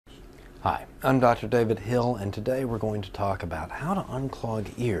Hi, I'm Dr. David Hill, and today we're going to talk about how to unclog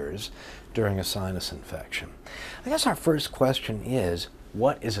ears during a sinus infection. I guess our first question is,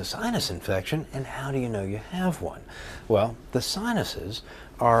 what is a sinus infection and how do you know you have one? Well, the sinuses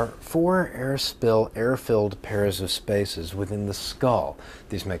are four air-filled pairs of spaces within the skull.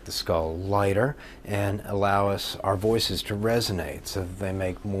 These make the skull lighter and allow our voices to resonate so that they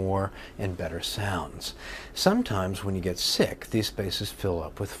make more and better sounds. Sometimes when you get sick, these spaces fill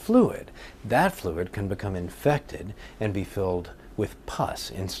up with fluid. That fluid can become infected and be filled with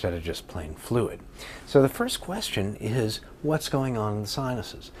pus instead of just plain fluid. So the first question is, what's going on in the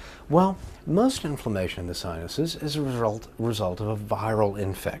sinuses? Well, most inflammation in the sinuses is a result of a viral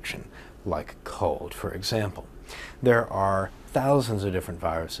infection, like a cold, for example. There are thousands of different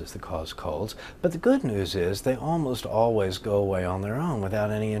viruses that cause colds, but the good news is they almost always go away on their own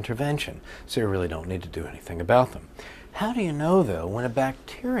without any intervention, so you really don't need to do anything about them. How do you know, though, when a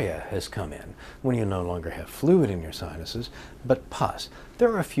bacteria has come in, when you no longer have fluid in your sinuses, but pus? There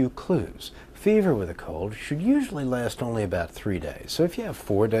are a few clues. Fever with a cold should usually last only about 3 days. So if you have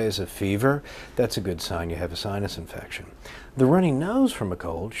 4 days of fever, that's a good sign you have a sinus infection. The runny nose from a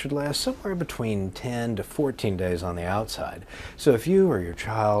cold should last somewhere between 10 to 14 days on the outside. So if you or your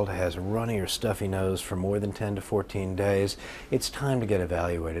child has a runny or stuffy nose for more than 10 to 14 days, it's time to get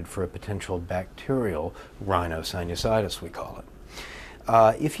evaluated for a potential bacterial rhinosinusitis, we call it.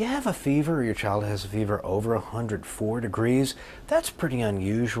 If you have a fever or your child has a fever over 104 degrees, that's pretty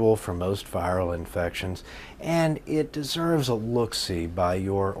unusual for most viral infections, and it deserves a look-see by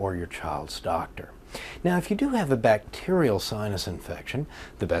your or your child's doctor. Now, if you do have a bacterial sinus infection,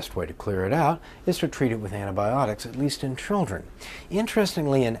 the best way to clear it out is to treat it with antibiotics, at least in children.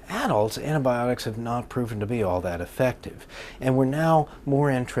 Interestingly, in adults, antibiotics have not proven to be all that effective, and we're now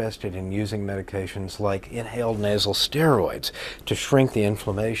more interested in using medications like inhaled nasal steroids to shrink the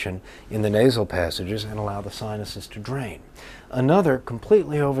inflammation in the nasal passages and allow the sinuses to drain. Another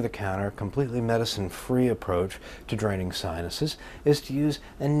completely over-the-counter, completely medicine-free approach to draining sinuses is to use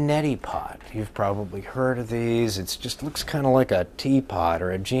a neti pot. You've probably heard of these. It just looks kind of like a teapot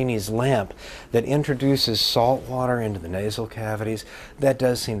or a genie's lamp that introduces salt water into the nasal cavities. That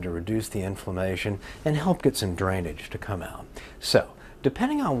does seem to reduce the inflammation and help get some drainage to come out. So,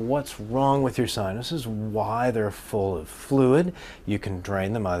 depending on what's wrong with your sinuses, why they're full of fluid, you can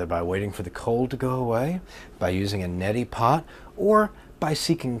drain them either by waiting for the cold to go away, by using a neti pot, or by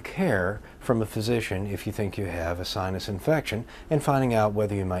seeking care from a physician if you think you have a sinus infection and finding out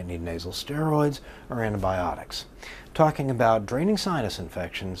whether you might need nasal steroids or antibiotics. Talking about draining sinus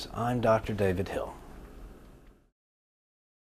infections, I'm Dr. David Hill.